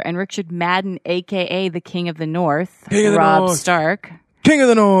godmother, and Richard Madden, a.k.a. the King of the North, Robb Stark. King of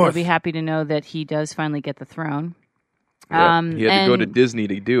the North! You'll be happy to know that he does finally get the throne. Yep. He had to go to Disney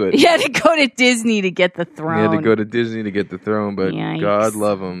to do it. He had to go to Disney to get the throne. He had to go to Disney to get the throne, but Yikes. God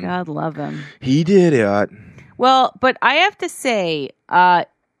love him. God love him. He did it. Well, but I have to say,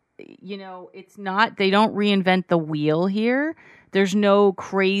 it's not, they don't reinvent the wheel here. There's no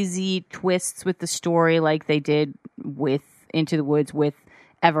crazy twists with the story like they did with Into the Woods, with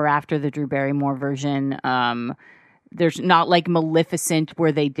Ever After, the Drew Barrymore version. There's not like Maleficent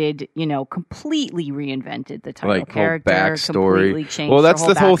where they did, completely reinvented the title character, completely changed. Well, that's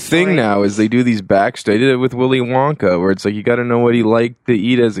the whole thing now is they do these backstory. They did it with Willy Wonka, where it's like you got to know what he liked to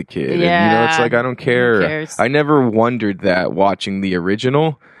eat as a kid. Yeah, and, it's like I don't care. I never wondered that watching the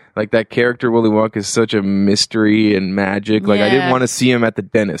original. Like that character Willy Wonka is such a mystery and magic. Like I didn't want to see him at the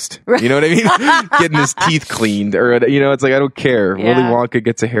dentist. You know what I mean? Getting his teeth cleaned, or it's like I don't care. Yeah. Willy Wonka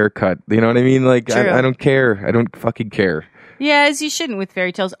gets a haircut. You know what I mean? Like I don't care. I don't fucking care. Yeah, as you shouldn't with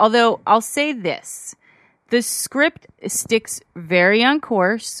fairy tales. Although I'll say this. The script sticks very on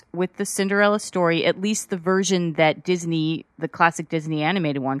course with the Cinderella story, at least the version that the classic Disney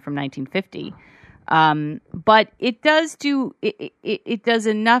animated one from 1950. But it does it does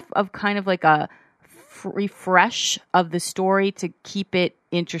enough of kind of like a refresh of the story to keep it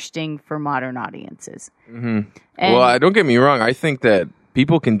interesting for modern audiences. Mm-hmm. Well, don't get me wrong. I think that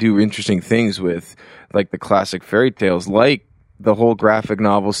people can do interesting things with like the classic fairy tales, like the whole graphic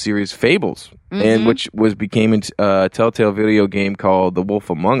novel series Fables, and which became a Telltale video game called The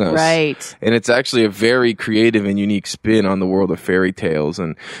Wolf Among Us. Right. And it's actually a very creative and unique spin on the world of fairy tales,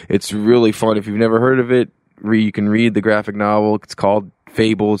 and it's really fun. If you've never heard of it, you can read the graphic novel. It's called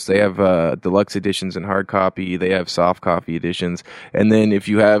Fables. They have deluxe editions and hard copy. They have soft copy editions. And then if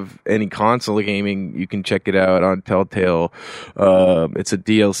you have any console gaming, you can check it out on Telltale. It's a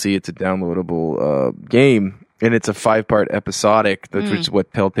DLC. It's a downloadable game, and it's a 5-part episodic, which is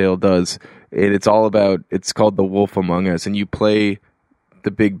what Telltale does. And it's called The Wolf Among Us, and you play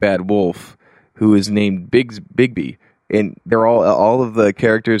the big bad wolf, who is named Bigby. And they're all of the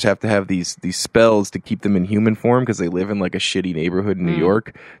characters have to have these spells to keep them in human form because they live in like a shitty neighborhood in New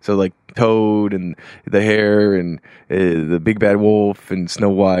York. So like Toad and the Hare and the Big Bad Wolf and Snow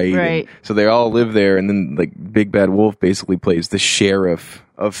White. Right. So they all live there, and then like Big Bad Wolf basically plays the sheriff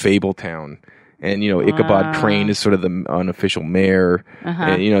of Fabletown. And, Ichabod Crane is sort of the unofficial mayor.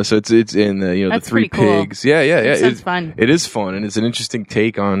 And, so it's in the, That's the three cool. pigs. Yeah. It's fun. It is fun, and it's an interesting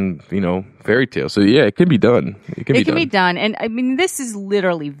take on, fairy tale. So, yeah, it can be done. It can be done. And, I mean, this is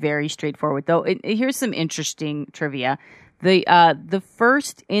literally very straightforward, though. Here's some interesting trivia. The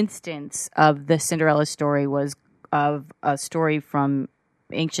first instance of the Cinderella story was of a story from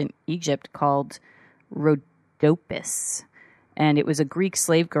ancient Egypt called Rhodopis. And it was a Greek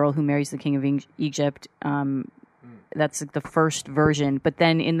slave girl who marries the king of Egypt. That's the first version. But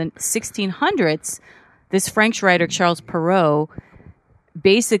then in the 1600s, this French writer, Charles Perrault,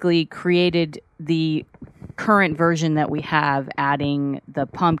 basically created the current version that we have, adding the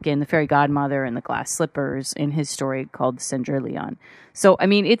pumpkin, the fairy godmother, and the glass slippers in his story called Cinderella. So, I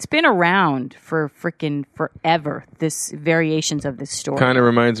mean, it's been around for freaking forever, this variations of this story. Kind of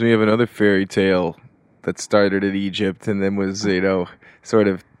reminds me of another fairy tale that started in Egypt and then was, sort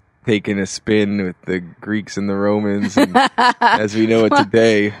of taking a spin with the Greeks and the Romans, and as we know it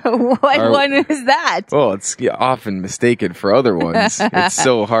today. What one is that? Well, it's often mistaken for other ones. It's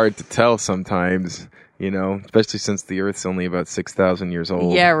so hard to tell sometimes, especially since the Earth's only about 6,000 years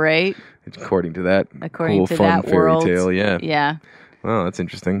old. Yeah, right. According to that According cool, to fun that fairy world. tale, yeah. Yeah. Well, that's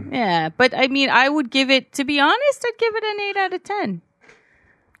interesting. Yeah, but I mean, I would give it, to be honest, I'd give it an 8 out of 10.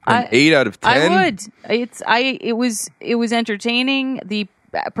 An 8 out of 10? I would. It was entertaining. The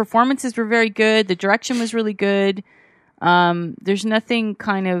performances were very good. The direction was really good. There's nothing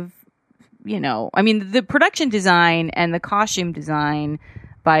kind of, I mean, the production design and the costume design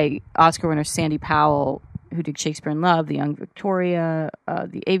by Oscar winner Sandy Powell, who did Shakespeare in Love, The Young Victoria,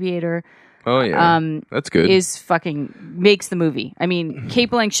 The Aviator. Oh, yeah. That's good. Makes the movie. I mean,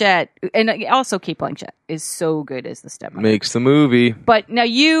 Cate Blanchett, and also Cate Blanchett is so good as the stepmother. Makes the movie. But now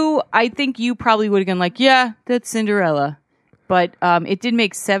I think you probably would have gone like, yeah, that's Cinderella. But it did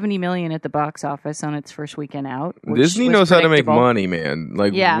make $70 million at the box office on its first weekend out. Disney knows how to make money, man.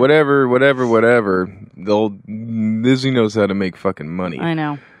 Like, whatever. Disney knows how to make fucking money. I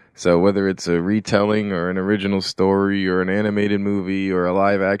know. So whether it's a retelling or an original story or an animated movie or a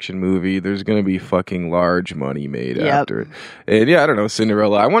live action movie, there's going to be fucking large money made after it. And yeah, I don't know,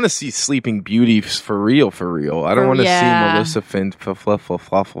 Cinderella. I want to see Sleeping Beauty for real. I don't want to see Melissa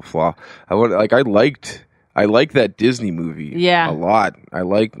I like that Disney movie a lot. I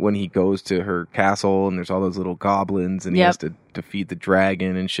like when he goes to her castle and there's all those little goblins and he has to defeat the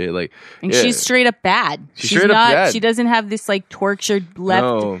dragon and shit. And she's straight up bad. She's not bad. She doesn't have this tortured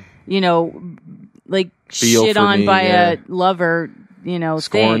left, shit on by a lover,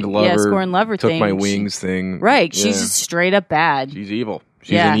 scorned thing. Lover, scorned lover took thing. my wings thing. Right. She's just straight up bad. She's evil.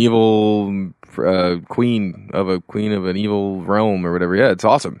 She's an evil queen of an evil realm or whatever. Yeah, it's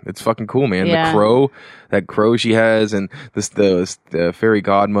awesome. It's fucking cool, man. Yeah. That crow she has, and the fairy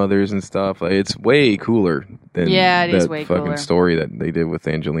godmothers and stuff. It's way cooler than that fucking story that they did with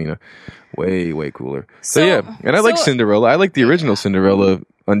Angelina. Way, way cooler. So yeah, and I like Cinderella. I like the original Cinderella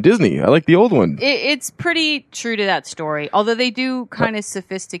on Disney. I like the old one. It's pretty true to that story, although they do kind of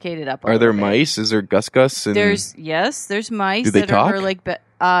sophisticate it up. Are there mice? Is there Gus? And there's mice. Do they talk?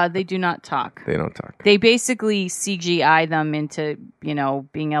 They do not talk. They don't talk. They basically CGI them into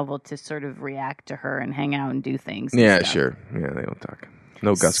being able to sort of react to her and hang out and do things. Yeah, sure. Yeah, they don't talk.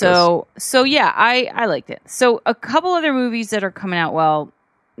 No Gus. So yeah, I liked it. So a couple other movies that are coming out. Well,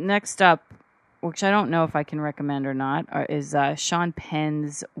 next up, which I don't know if I can recommend or not, is Sean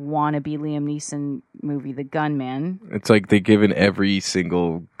Penn's wannabe Liam Neeson movie, The Gunman. It's like they've given every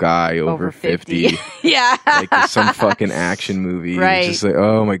single guy over 50 yeah, some fucking action movie. Right. It's just like,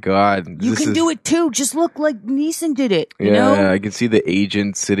 oh my God. You can do it too. Just look like Neeson did it. You know? know? I can see the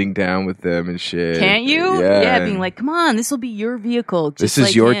agent sitting down with them and shit. Can't you? Yeah. Being like, come on, this will be your vehicle. This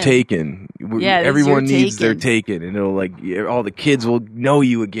is your Taken. Yeah, everyone needs their Taken. And it'll all the kids will know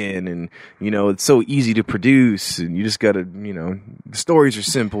you again. And, it's so easy to produce. And you just got to, the stories are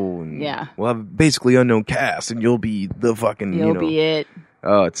simple. And we'll have basically unknown cast. And you'll be the fucking, You'll be it.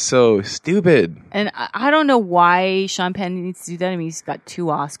 Oh, it's so stupid. And I don't know why Sean Penn needs to do that. I mean, he's got 2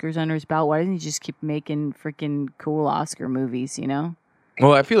 Oscars under his belt. Why doesn't he just keep making freaking cool Oscar movies, you know?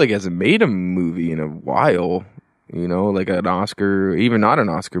 Well, I feel like he hasn't made a movie in a while. You know, like an Oscar, even not an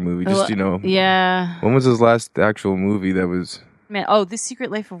Oscar movie. Just, you know. Yeah. When was his last actual movie that was... Man, The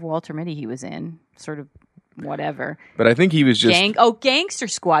Secret Life of Walter Mitty he was in. Sort of whatever. But I think he was just... Gangster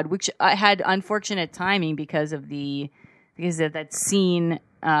Squad, which had unfortunate timing because of that scene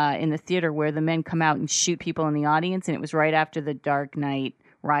in the theater where the men come out and shoot people in the audience, and it was right after the Dark Knight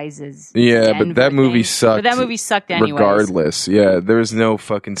Rises. Yeah, but that movie sucked. But that movie sucked anyways. Regardless. Yeah, there was no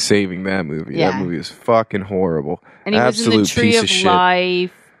fucking saving that movie. Yeah. That movie is fucking horrible. And he Absolute was in the Tree of shit.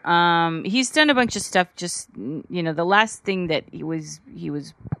 Life. He's done a bunch of stuff. Just, you know, the last thing that he was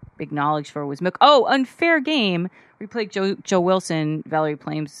acknowledged for was Milk. Oh, Unfair Game. We played Joe Wilson, Valerie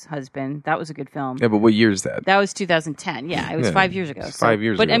Plame's husband. That was a good film. Yeah, but what year is that? That was 2010. Yeah, it was 5 years ago. 5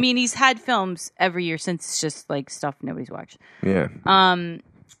 years ago. But I mean, he's had films every year since. It's just like stuff nobody's watched. Yeah.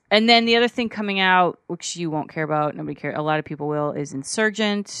 And then the other thing coming out, which you won't care about, nobody cares, a lot of people will, is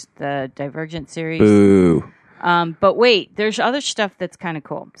Insurgent, the Divergent series. Boo. But wait, there's other stuff that's kind of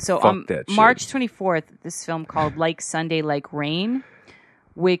cool. So on that shit. March 24th, this film called Like Sunday, Like Rain,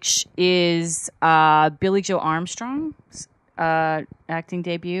 which is Billy Joe Armstrong's acting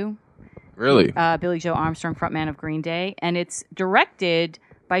debut. Really? Billy Joe Armstrong, frontman of Green Day. And it's directed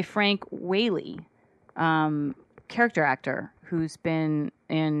by Frank Whaley, character actor who's been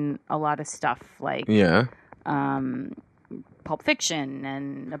in a lot of stuff like Pulp Fiction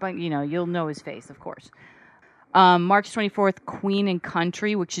and a bunch, you know, you'll know his face, of course. March 24th, Queen and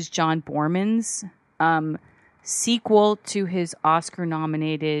Country, which is John Borman's sequel to his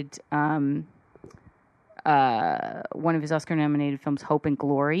Oscar-nominated one of his Oscar-nominated films, Hope and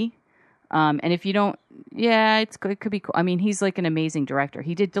Glory. And if you don't, it could be cool. I mean, he's like an amazing director.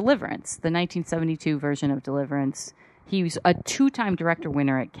 He did Deliverance, the 1972 version of Deliverance. He was a 2-time director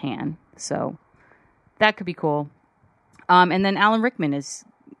winner at Cannes, so that could be cool. And then Alan Rickman has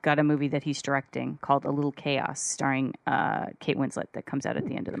got a movie that he's directing called A Little Chaos, starring Kate Winslet, that comes out at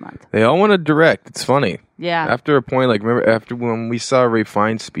the end of the month. They all want to direct. It's funny. Yeah. After a point, like remember after when we saw Ray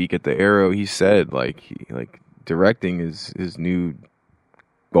Fiennes speak at the Arrow, he said like directing is his new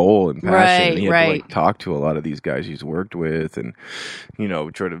goal and passion. Right, and he had right. to like talk to a lot of these guys he's worked with and, you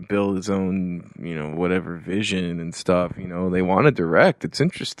know, try to build his own, you know, whatever vision and stuff. You know, they want to direct. It's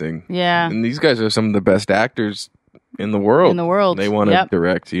interesting. Yeah. And these guys are some of the best actors in the world. They want to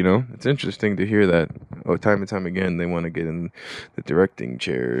direct, you know? It's interesting to hear that. Oh, time and time again, they want to get in the directing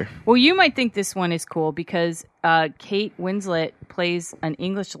chair. Well, you might think this one is cool because Kate Winslet plays an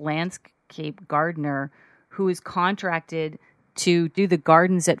English landscape gardener who is contracted to do the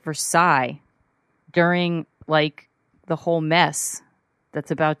gardens at Versailles during, like, the whole mess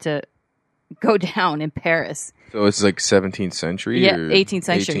that's about to go down in Paris. So it's like 17th century? Yeah, or 18th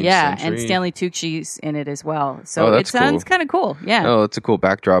century, 18th yeah. century? And Stanley Tucci's in it as well. So it sounds kind of cool, yeah. Oh, it's a cool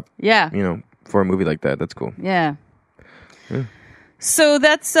backdrop. Yeah. You know, for a movie like that. That's cool. Yeah. So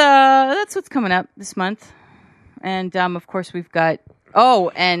that's what's coming up this month. And, of course, we've got...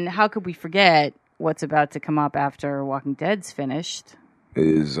 Oh, and how could we forget what's about to come up after Walking Dead's finished?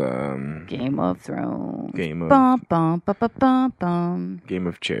 Is Game of Thrones. Game of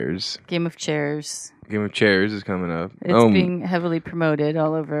Chairs. Game of Chairs. Game of Chairs is coming up. It's being heavily promoted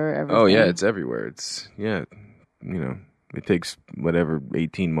all over everything. Oh yeah, it's everywhere. It's you know, it takes whatever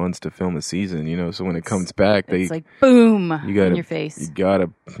 18 months to film a season, you know, so when it comes back it's like boom in your face. You gotta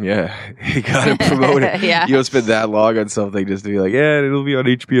promote it. Yeah. You don't spend that long on something just to be like, yeah, it'll be on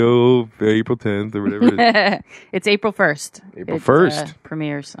HBO April 10th or whatever it is. It's April 1st. April 1st.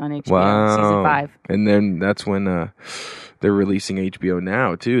 Premieres on HBO, wow. season 5. And then that's when they're releasing HBO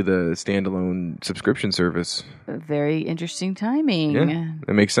Now too, the standalone subscription service. A very interesting timing. Yeah,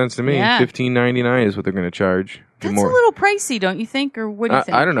 that makes sense to me. Yeah. $15.99 is what they're going to charge. That's a little pricey, don't you think? Or what do you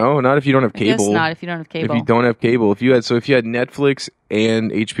think? I don't know. Not if you don't have cable. I guess not if you don't have cable. If you don't have cable, if you had Netflix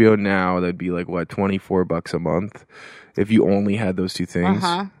and HBO Now, that'd be like what, $24 a month. If you only had those two things.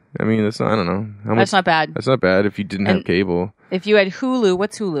 I mean, that's not. I don't know. That's not bad. That's not bad if you didn't have cable. If you had Hulu,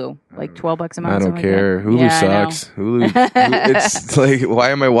 what's Hulu? Like $12 a month? I don't care. Hulu sucks. Hulu. It's like, why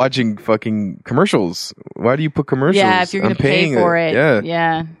am I watching fucking commercials? Why do you put commercials? Yeah, if you're going to pay for it.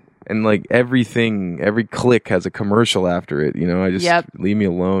 Yeah. And like every click has a commercial after it. You know, I just leave me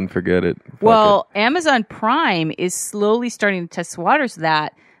alone. Forget it. Well, Amazon Prime is slowly starting to test waters of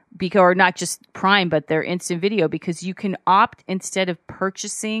that. Or not just Prime, but their instant video, because you can opt, instead of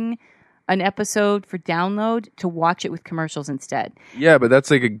purchasing an episode for download to watch it with commercials instead. Yeah, but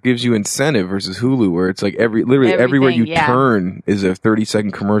that's like it gives you incentive versus Hulu, where it's like literally everywhere you turn is a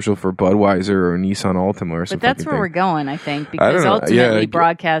 30-second commercial for Budweiser or Nissan Altima or something. But that's where we're going, I think, because ultimately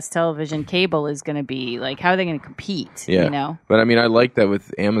broadcast television cable is going to be like, how are they going to compete? Yeah. You know? But I mean, I like that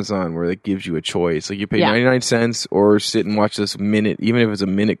with Amazon where it gives you a choice. Like you pay 99 cents or sit and watch this minute, even if it's a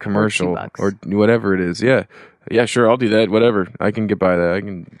minute commercial or whatever it is. Yeah. Yeah, sure, I'll do that. Whatever. I can get by that.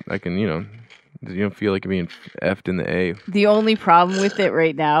 I can, you don't feel like you're being effed in the A. The only problem with it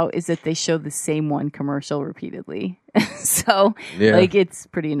right now is that they show the same one commercial repeatedly. So, it's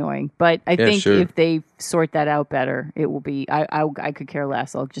pretty annoying. But I think if they sort that out better, it will be, I could care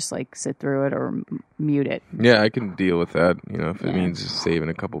less. I'll just sit through it or mute it. Yeah, I can deal with that. If it means saving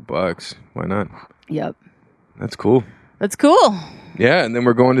a couple bucks, why not? Yep. That's cool. That's cool. Yeah, and then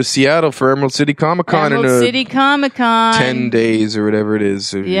we're going to Seattle for Emerald City Comic Con in City Comic-Con. 10 days or whatever it is.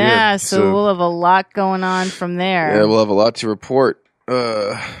 So, so we'll have a lot going on from there. Yeah, we'll have a lot to report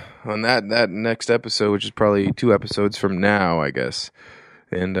on that next episode, which is probably 2 episodes from now, I guess.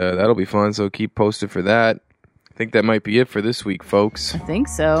 And that'll be fun, so keep posted for that. I think that might be it for this week, folks. I think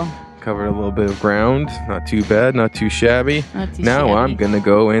so. Covered a little bit of ground. Not too bad, not too shabby. Now I'm going to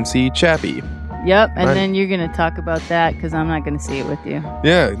go and see Chappie. Yep, and then you're going to talk about that because I'm not going to see it with you.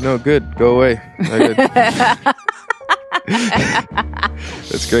 Yeah, no, good. Go away.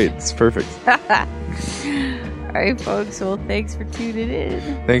 That's great. It's perfect. All right, folks. Well, thanks for tuning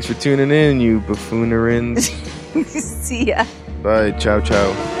in. Thanks for tuning in, you buffoonerins. See ya. Bye. Ciao,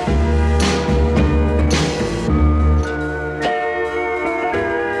 ciao.